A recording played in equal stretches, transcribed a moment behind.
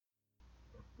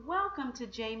Welcome to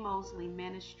J. Mosley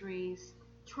Ministries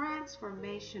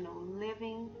Transformational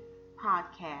Living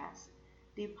Podcast,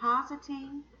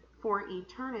 depositing for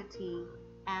eternity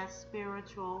as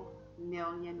spiritual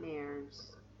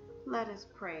millionaires. Let us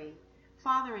pray.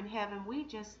 Father in heaven, we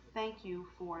just thank you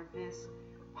for this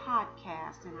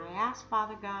podcast, and I ask,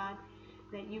 Father God,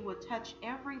 that you would touch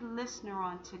every listener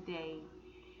on today,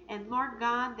 and Lord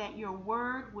God, that your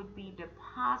word would be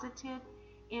deposited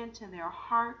into their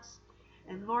hearts.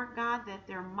 And Lord God, that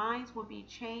their minds would be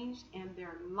changed and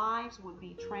their lives would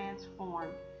be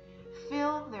transformed.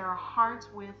 Fill their hearts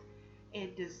with a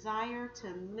desire to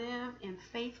live in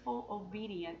faithful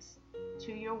obedience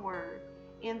to your word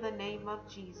in the name of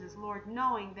Jesus. Lord,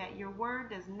 knowing that your word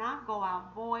does not go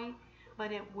out void,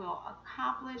 but it will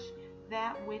accomplish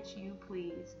that which you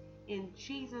please. In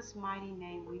Jesus' mighty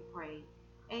name we pray.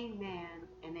 Amen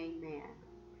and amen.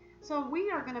 So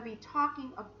we are going to be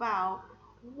talking about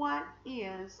what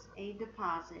is a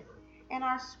deposit? And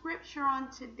our scripture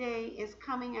on today is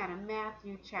coming out of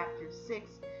Matthew chapter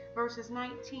 6, verses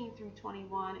 19 through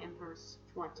 21 and verse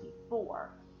 24.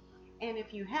 And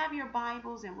if you have your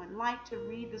Bibles and would like to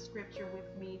read the scripture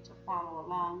with me to follow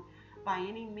along, by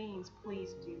any means,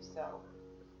 please do so.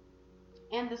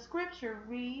 And the scripture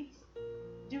reads,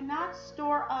 "Do not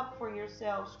store up for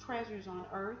yourselves treasures on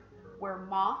earth, where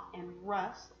moth and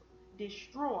rust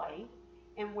destroy,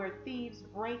 and where thieves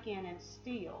break in and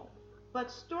steal. But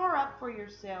store up for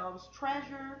yourselves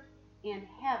treasure in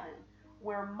heaven,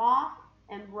 where moth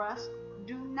and rust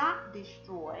do not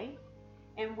destroy,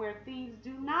 and where thieves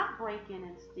do not break in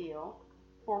and steal.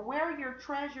 For where your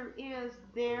treasure is,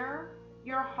 there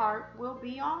your heart will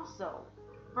be also."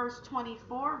 Verse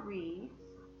 24 reads,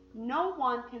 "No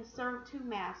one can serve two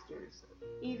masters.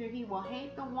 Either he will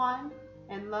hate the one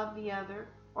and love the other,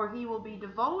 or he will be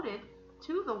devoted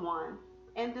to the one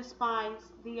and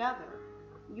despise the other.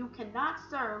 You cannot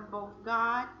serve both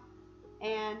God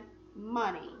and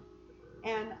money."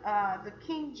 And the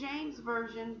King James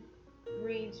Version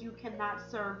reads, "You cannot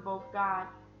serve both God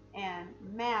and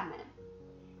mammon."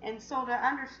 And so to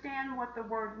understand what the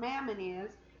word mammon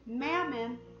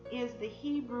is the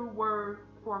Hebrew word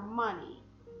for money.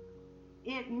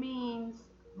 It means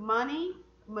money,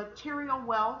 material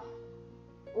wealth,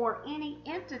 or any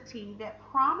entity that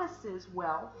promises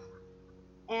wealth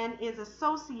and is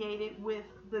associated with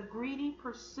the greedy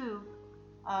pursuit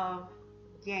of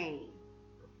gain.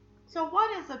 So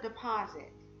what is a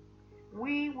deposit?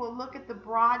 We will look at the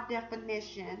broad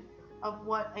definition of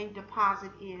what a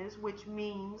deposit is, which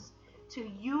means to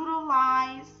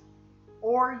utilize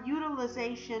or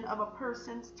utilization of a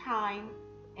person's time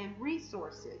and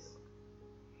resources.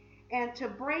 And to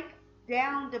break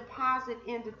down deposit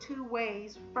into two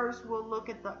ways, first we'll look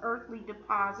at the earthly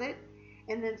deposit,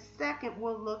 and then second,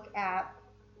 we'll look at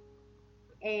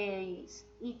a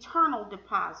eternal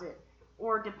deposit,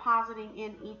 or depositing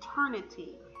in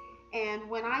eternity. And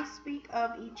when I speak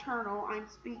of eternal, I'm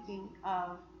speaking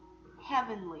of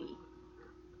heavenly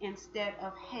instead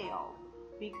of hell,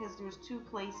 because there's two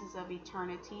places of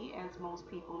eternity, as most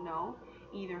people know,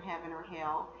 either heaven or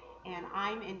hell. And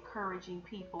I'm encouraging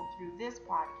people through this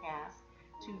podcast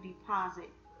to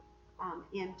deposit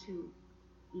into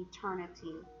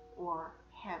eternity or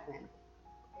heaven.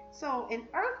 So an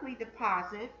earthly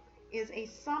deposit is a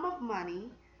sum of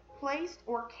money placed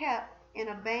or kept in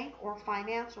a bank or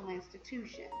financial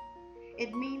institution.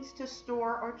 It means to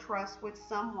store or trust with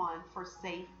someone for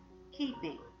safe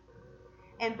keeping.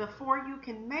 And before you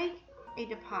can make a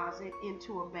deposit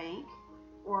into a bank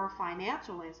or a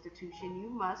financial institution, you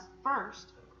must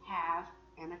first have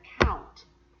an account.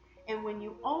 And when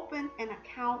you open an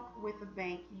account with a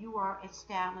bank, you are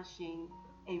establishing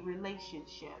a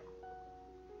relationship.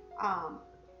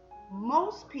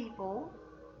 Most people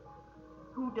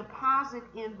who deposit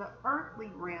in the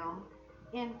earthly realm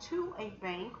into a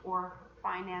bank or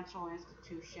financial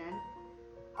institution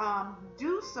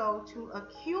do so to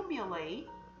accumulate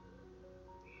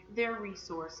their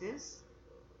resources,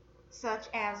 such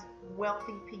as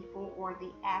wealthy people or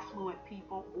the affluent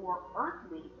people or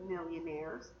earthly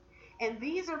millionaires. And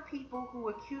these are people who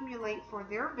accumulate for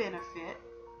their benefit.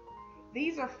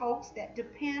 These are folks that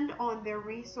depend on their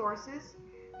resources,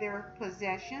 their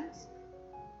possessions,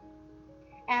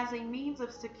 as a means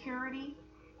of security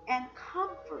and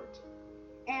comfort.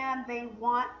 And they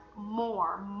want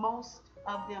more. Most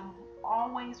of them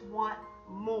always want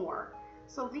more.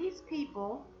 So these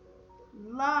people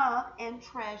love and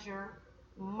treasure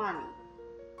money.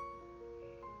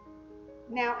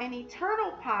 Now, an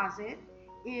eternal deposit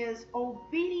is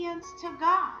obedience to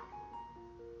God.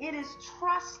 It is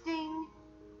trusting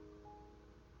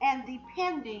and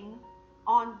depending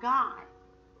on God.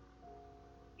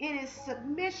 It is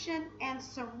submission and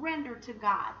surrender to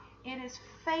God. It is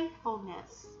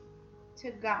faithfulness to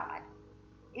God.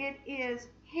 It is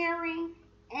hearing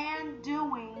and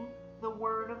doing the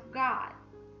Word of God.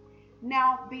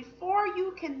 Now, before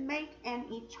you can make an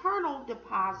eternal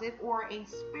deposit or a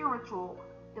spiritual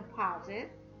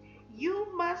deposit, you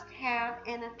must have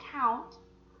an account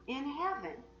in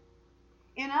heaven.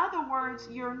 In other words,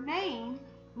 your name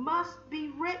must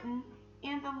be written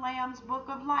in the Lamb's Book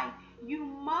of Life. You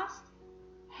must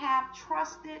have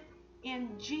trusted in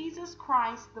Jesus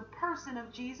Christ, the person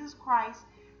of Jesus Christ,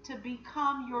 to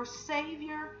become your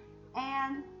Savior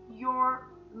and your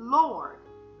Lord.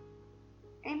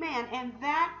 Amen. And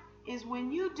that is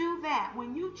when you do that,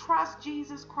 when you trust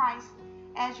Jesus Christ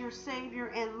as your Savior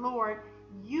and Lord,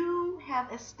 you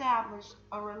have established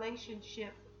a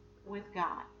relationship with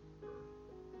God.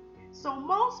 So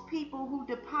most people who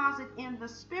deposit in the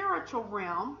spiritual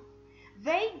realm,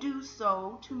 they do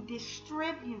so to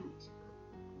distribute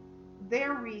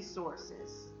their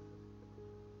resources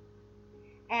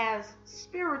as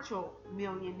spiritual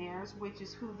millionaires, which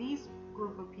is who these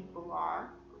group of people are.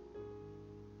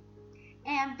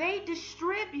 And they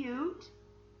distribute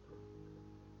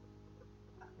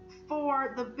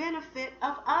for the benefit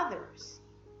of others.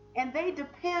 And they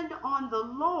depend on the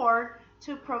Lord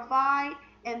to provide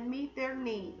and meet their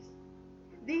needs.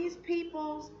 These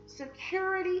people's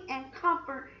security and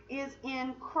comfort is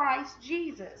in Christ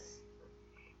Jesus.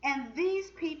 And these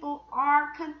people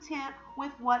are content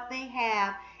with what they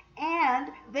have, and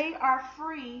they are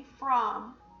free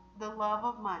from the love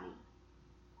of money.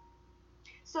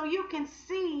 So you can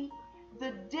see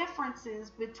the differences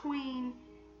between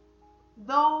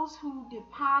those who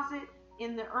deposit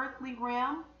in the earthly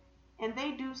realm, and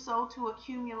they do so to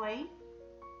accumulate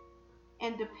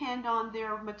and depend on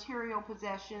their material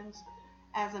possessions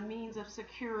as a means of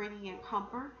security and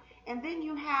comfort. And then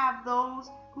you have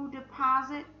those who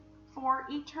deposit for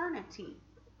eternity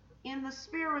in the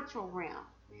spiritual realm.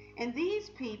 And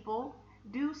these people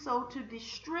do so to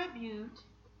distribute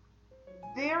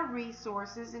their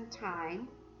resources and time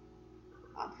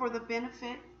for the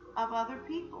benefit of other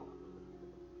people.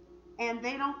 And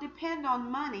they don't depend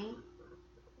on money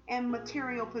and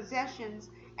material possessions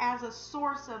as a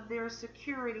source of their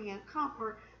security and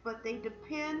comfort, but they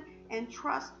depend and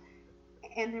trust,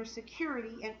 and their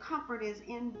security and comfort is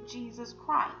in Jesus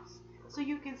Christ. So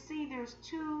you can see there's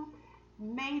two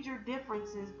major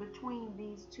differences between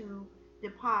these two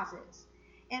deposits.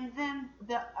 And then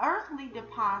the earthly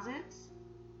deposits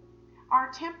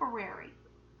are temporary,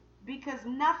 because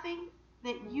nothing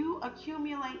that you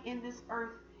accumulate in this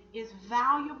earth is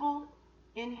valuable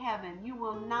in heaven. You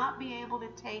will not be able to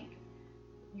take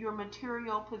your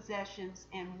material possessions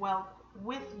and wealth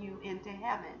with you into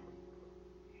heaven.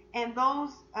 And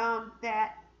those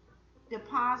that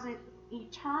deposit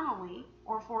eternally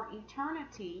or for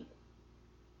eternity,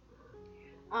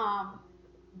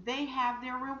 they have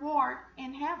their reward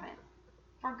in heaven.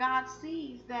 For God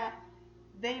sees that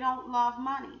they don't love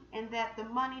money, and that the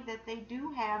money that they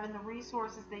do have and the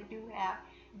resources they do have,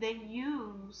 they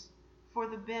use for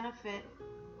the benefit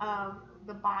of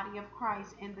the body of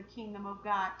Christ and the kingdom of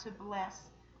God, to bless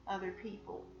other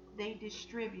people. They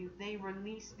distribute, they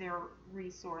release their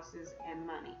resources and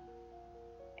money.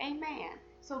 Amen.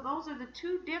 So those are the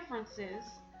two differences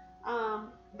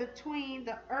between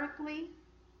the earthly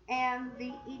and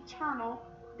the eternal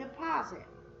deposit.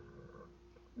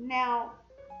 Now,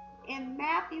 in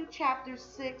Matthew chapter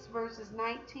 6, verses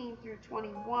 19 through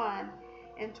 21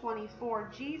 and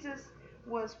 24, Jesus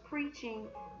was preaching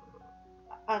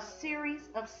a series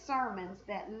of sermons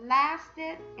that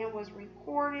lasted and was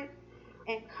recorded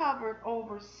and covered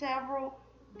over several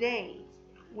days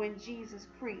when Jesus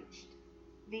preached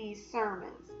these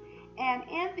sermons. And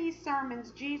in these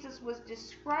sermons, Jesus was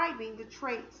describing the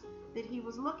traits that he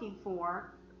was looking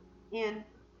for in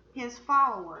his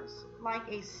followers, like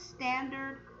a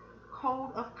standard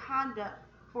code of conduct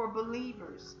for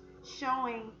believers,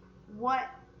 showing what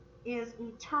is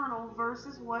eternal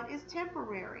versus what is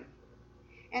temporary.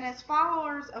 And as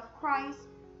followers of Christ,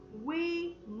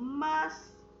 we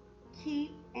must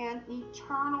keep an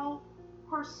eternal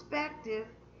perspective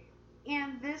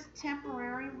in this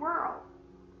temporary world.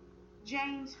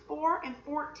 James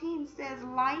 4:14 says,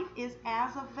 life is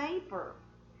as a vapor.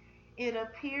 It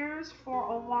appears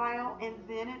for a while and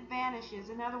then it vanishes.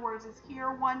 In other words, it's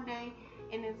here one day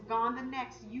and it's gone the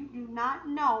next. You do not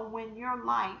know when your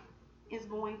life is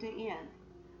going to end.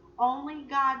 Only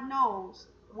God knows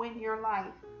when your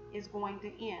life is going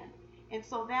to end. And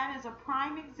so that is a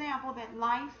prime example that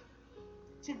life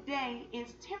today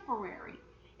is temporary.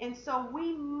 And so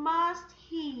we must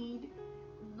heed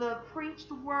the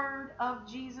preached word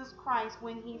of Jesus Christ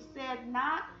when he said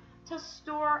not to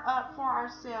store up for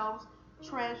ourselves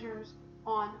treasures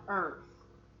on earth.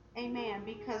 Amen.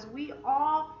 Because we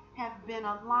all have been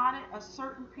allotted a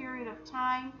certain period of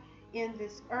time in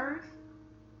this earth.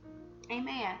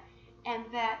 Amen. And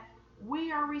that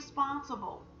we are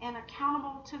responsible and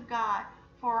accountable to God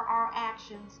for our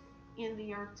actions in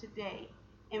the earth today.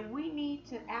 And we need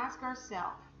to ask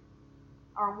ourselves,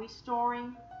 are we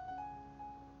storing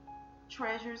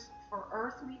treasures for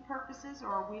earthly purposes, or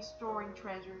are we storing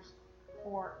treasures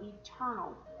for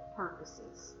eternal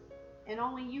purposes? And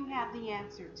only you have the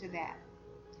answer to that.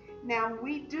 Now,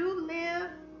 we do live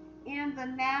in the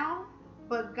now,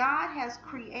 but God has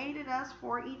created us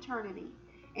for eternity,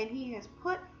 and he has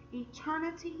put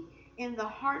eternity in the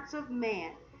hearts of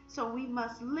man. So we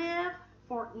must live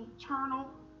for eternal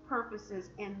purposes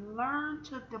and learn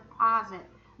to deposit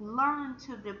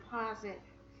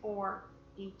for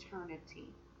eternity.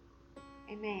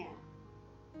 Amen.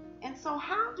 And so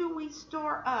how do we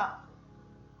store up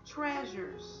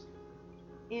treasures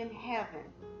in heaven?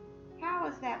 How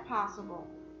is that possible?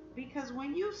 Because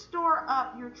when you store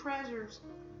up your treasures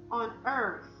on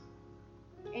earth,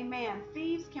 amen,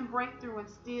 thieves can break through and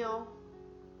steal,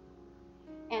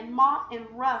 and moth and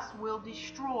rust will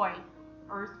destroy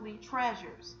earthly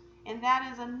treasures. And that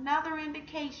is another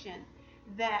indication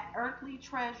that earthly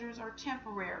treasures are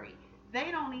temporary. They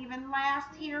don't even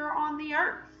last here on the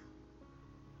earth.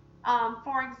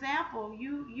 For example,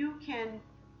 you can,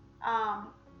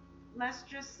 let's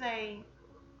just say,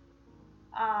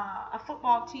 a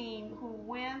football team who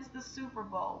wins the Super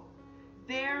Bowl.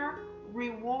 Their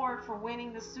reward for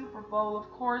winning the Super Bowl,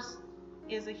 of course,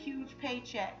 is a huge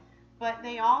paycheck, but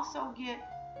they also get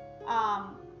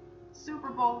Super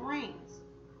Bowl rings.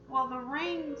 Well, the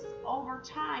rings over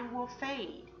time will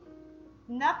fade.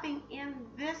 Nothing in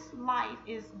this life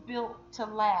is built to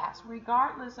last,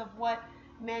 regardless of what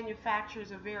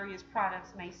manufacturers of various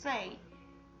products may say.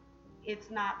 It's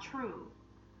not true.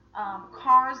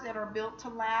 Cars that are built to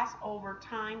last over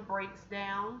time breaks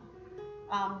down.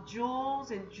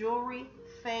 Jewels and jewelry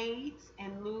fades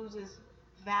and loses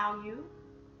value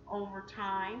over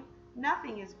time.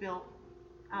 Nothing is built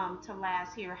to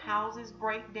last here. Houses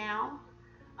break down.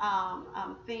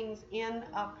 Things in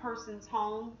a person's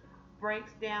home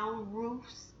breaks down.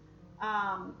 Roofs,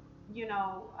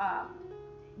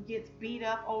 gets beat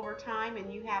up over time,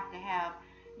 and you have to have,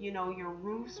 your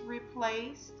roofs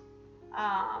replaced,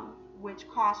 which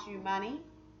costs you money.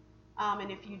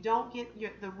 And if you don't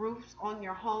get the roofs on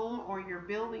your home or your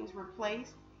buildings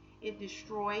replaced, it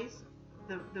destroys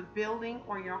the building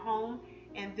or your home,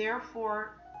 and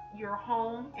therefore your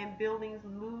home and buildings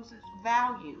loses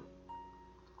value.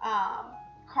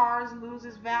 Cars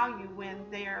loses value when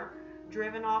they're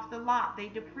driven off the lot. They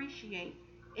depreciate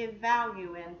in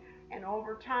value, and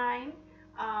over time,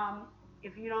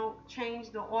 if you don't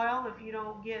change the oil, if you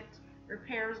don't get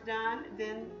repairs done,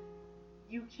 then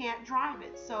you can't drive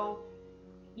it. So,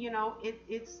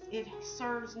 it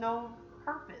serves no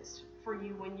purpose for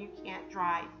you when you can't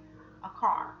drive a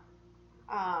car.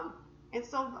 And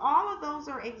so all of those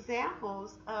are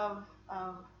examples of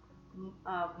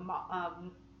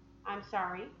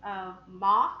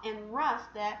moth and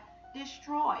rust that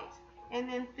destroys. And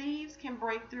then thieves can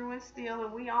break through and steal,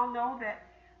 and we all know that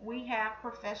we have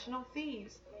professional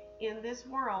thieves in this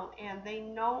world, and they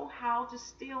know how to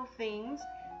steal things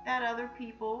that other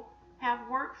people have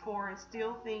worked for, and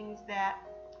steal things that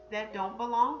don't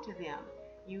belong to them.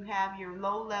 You have your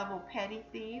low-level petty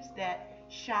thieves that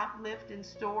shoplift in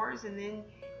stores, and then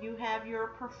you have your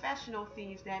professional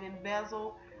thieves that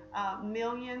embezzle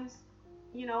millions,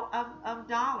 of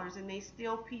dollars, and they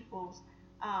steal people's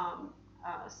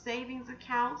savings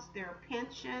accounts, their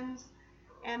pensions,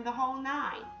 and the whole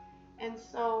nine. And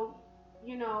so,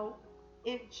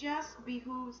 it just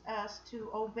behooves us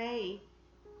to obey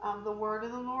the word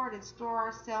of the Lord and store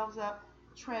ourselves up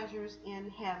treasures in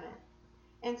heaven.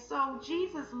 And so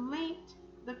Jesus linked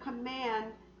the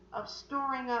command of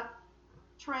storing up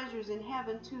treasures in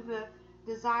heaven to the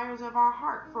desires of our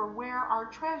heart. For where our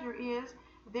treasure is,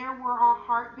 there will our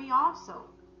heart be also.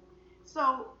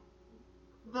 So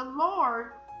the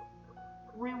Lord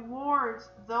rewards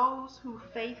those who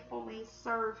faithfully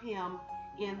serve him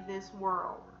in this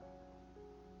world.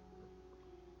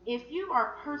 If you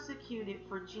are persecuted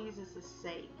for Jesus'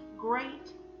 sake,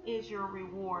 great is your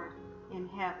reward in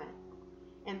heaven.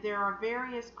 And there are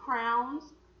various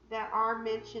crowns that are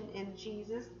mentioned in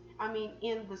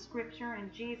the scripture,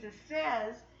 and Jesus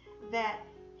says that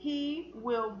he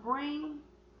will bring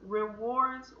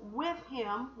rewards with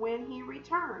him when he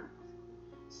returns.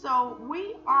 So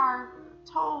we are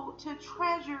told to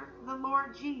treasure the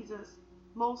Lord Jesus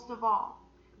most of all.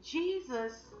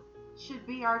 Jesus should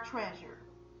be our treasure.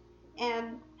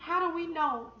 And how do we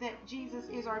know that Jesus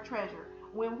is our treasure?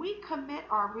 When we commit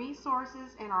our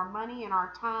resources and our money and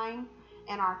our time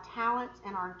and our talents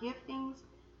and our giftings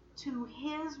to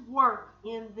His work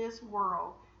in this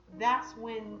world, that's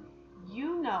when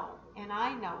you know and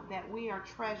I know that we are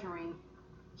treasuring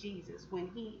Jesus, when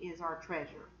He is our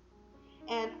treasure.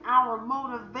 And our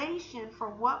motivation for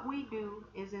what we do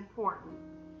is important.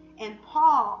 And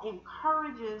Paul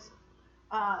encourages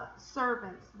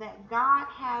servants that God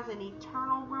has an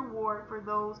eternal reward for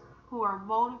those who are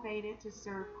motivated to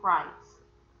serve Christ.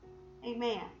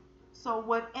 Amen. So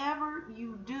whatever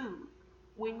you do,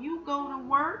 when you go to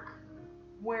work,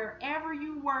 wherever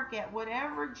you work at,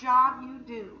 whatever job you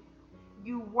do,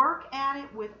 you work at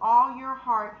it with all your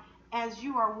heart as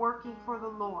you are working for the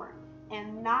Lord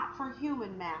and not for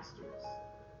human masters,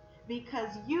 because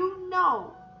you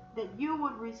know that you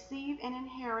would receive an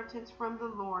inheritance from the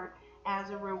Lord as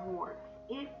a reward.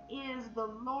 It is the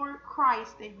Lord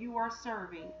Christ that you are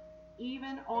serving,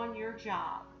 even on your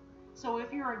job. So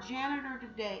if you're a janitor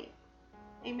today,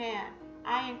 amen,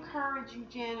 I encourage you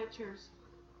janitors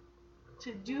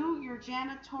to do your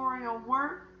janitorial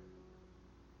work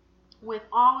with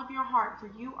all of your heart, for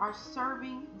you are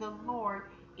serving the Lord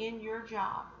in your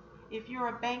job. If you're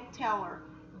a bank teller,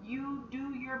 you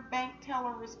do your bank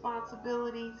teller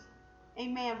responsibilities,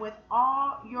 amen, with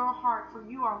all your heart, for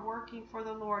you are working for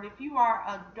the Lord. If you are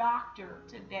a doctor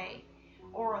today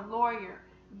or a lawyer,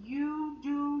 you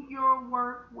do your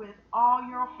work with all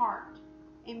your heart,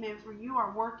 amen, for you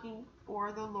are working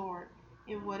for the Lord.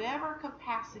 In whatever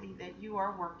capacity that you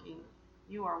are working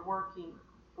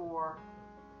for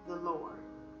the Lord.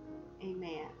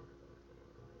 Amen.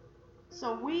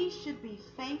 So we should be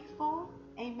faithful,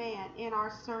 amen, in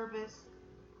our service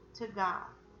to God,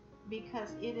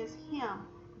 because it is Him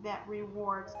that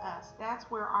rewards us. That's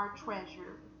where our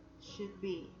treasure should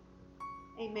be.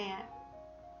 Amen.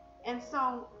 And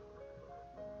so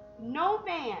no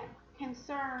man can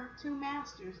serve two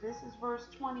masters. This is verse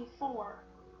 24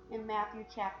 in Matthew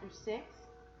chapter 6.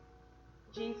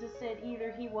 Jesus said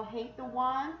either he will hate the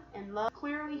one and love.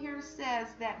 Clearly here says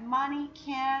that money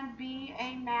can be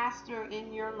a master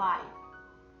in your life.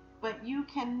 But you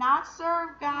cannot serve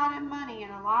God and money.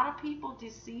 And a lot of people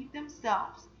deceive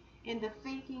themselves into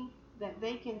thinking that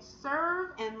they can serve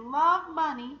and love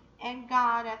money and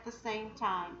God at the same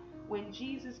time. When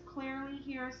Jesus clearly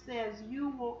here says you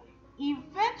will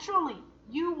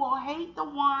hate the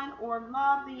one or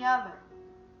love the other.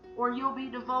 Or you'll be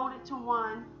devoted to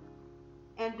one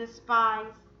and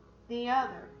despise the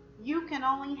other. You can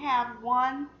only have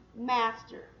one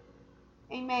master.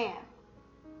 Amen.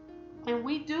 And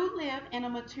we do live in a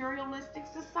materialistic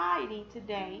society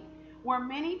today where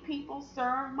many people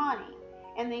serve money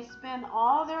and they spend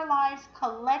all their lives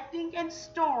collecting and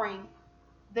storing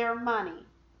their money,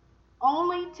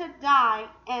 only to die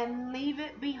and leave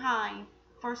it behind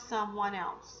for someone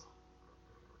else.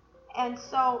 And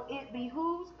so it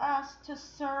behooves us to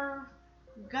serve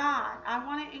God. I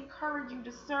want to encourage you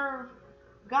to serve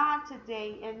God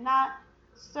today and not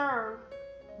serve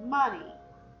money.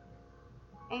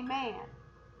 Amen.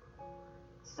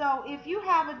 So if you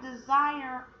have a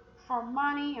desire for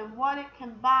money and what it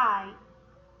can buy,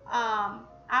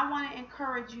 I want to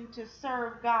encourage you to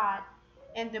serve God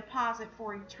and deposit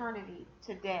for eternity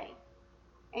today.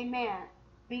 Amen.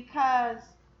 Because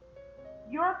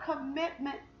your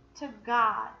commitment to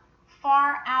God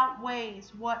far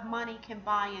outweighs what money can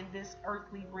buy in this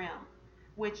earthly realm,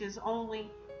 which is only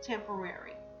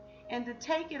temporary. And to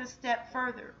take it a step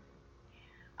further,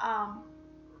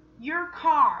 your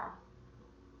car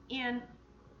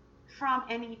from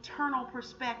an eternal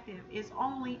perspective is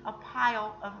only a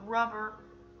pile of rubber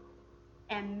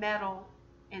and metal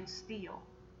and steel.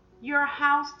 Your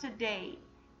house today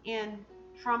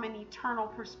from an eternal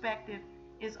perspective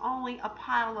is only a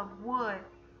pile of wood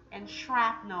and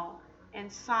shrapnel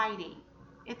and siding.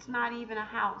 It's not even a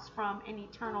house from an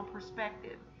eternal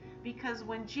perspective, because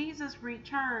when Jesus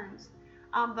returns,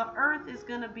 the earth is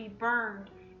going to be burned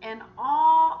and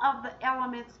all of the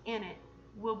elements in it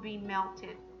will be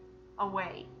melted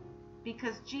away,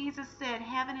 because Jesus said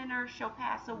heaven and earth shall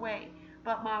pass away,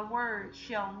 but my word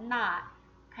shall not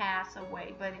pass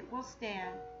away, but it will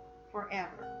stand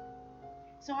forever.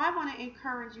 So I want to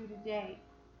encourage you today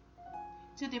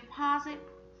to deposit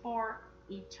for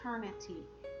eternity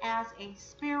as a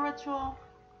spiritual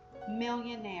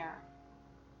millionaire.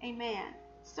 Amen.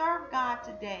 Serve God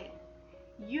today.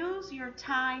 Use your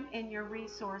time and your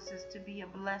resources to be a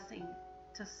blessing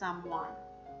to someone.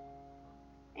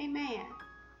 Amen.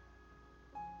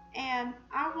 And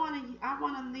I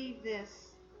want to leave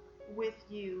this with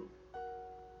you.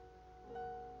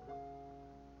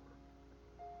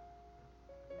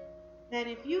 That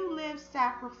if you live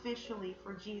sacrificially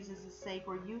for Jesus' sake,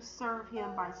 or you serve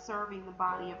him by serving the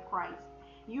body of Christ,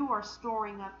 you are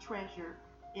storing up treasure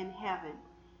in heaven.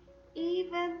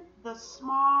 Even the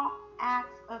small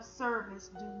acts of service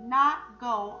do not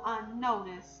go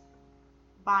unnoticed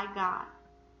by God.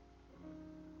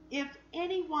 If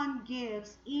anyone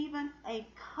gives even a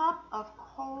cup of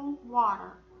cold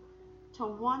water to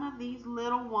one of these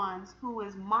little ones who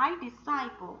is my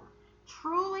disciple,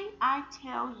 truly I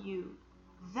tell you,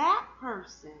 that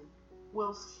person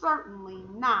will certainly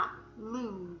not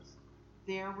lose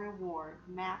their reward.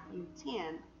 Matthew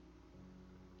 10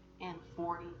 and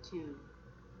 42.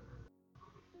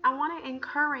 I want to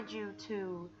encourage you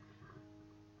to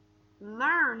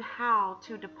learn how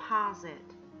to deposit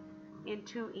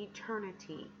into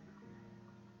eternity.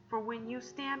 For when you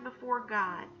stand before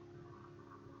God,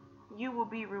 you will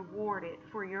be rewarded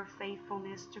for your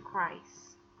faithfulness to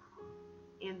Christ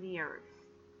in the earth.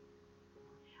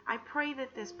 I pray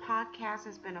that this podcast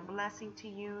has been a blessing to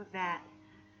you, that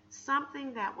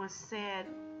something that was said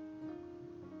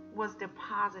was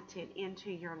deposited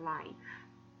into your life.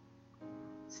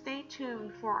 Stay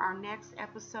tuned for our next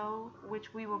episode,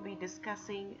 which we will be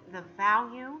discussing the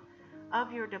value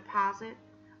of your deposit,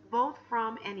 both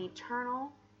from an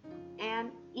eternal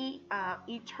and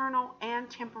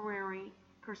temporary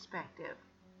perspective.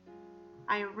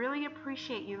 I really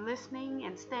appreciate you listening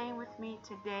and staying with me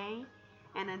today.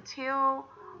 And until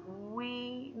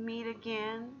we meet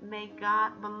again, may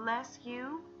God bless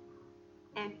you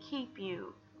and keep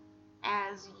you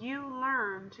as you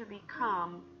learn to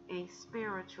become a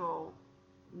spiritual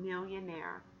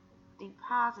millionaire,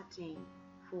 depositing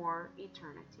for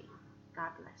eternity.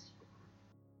 God bless you.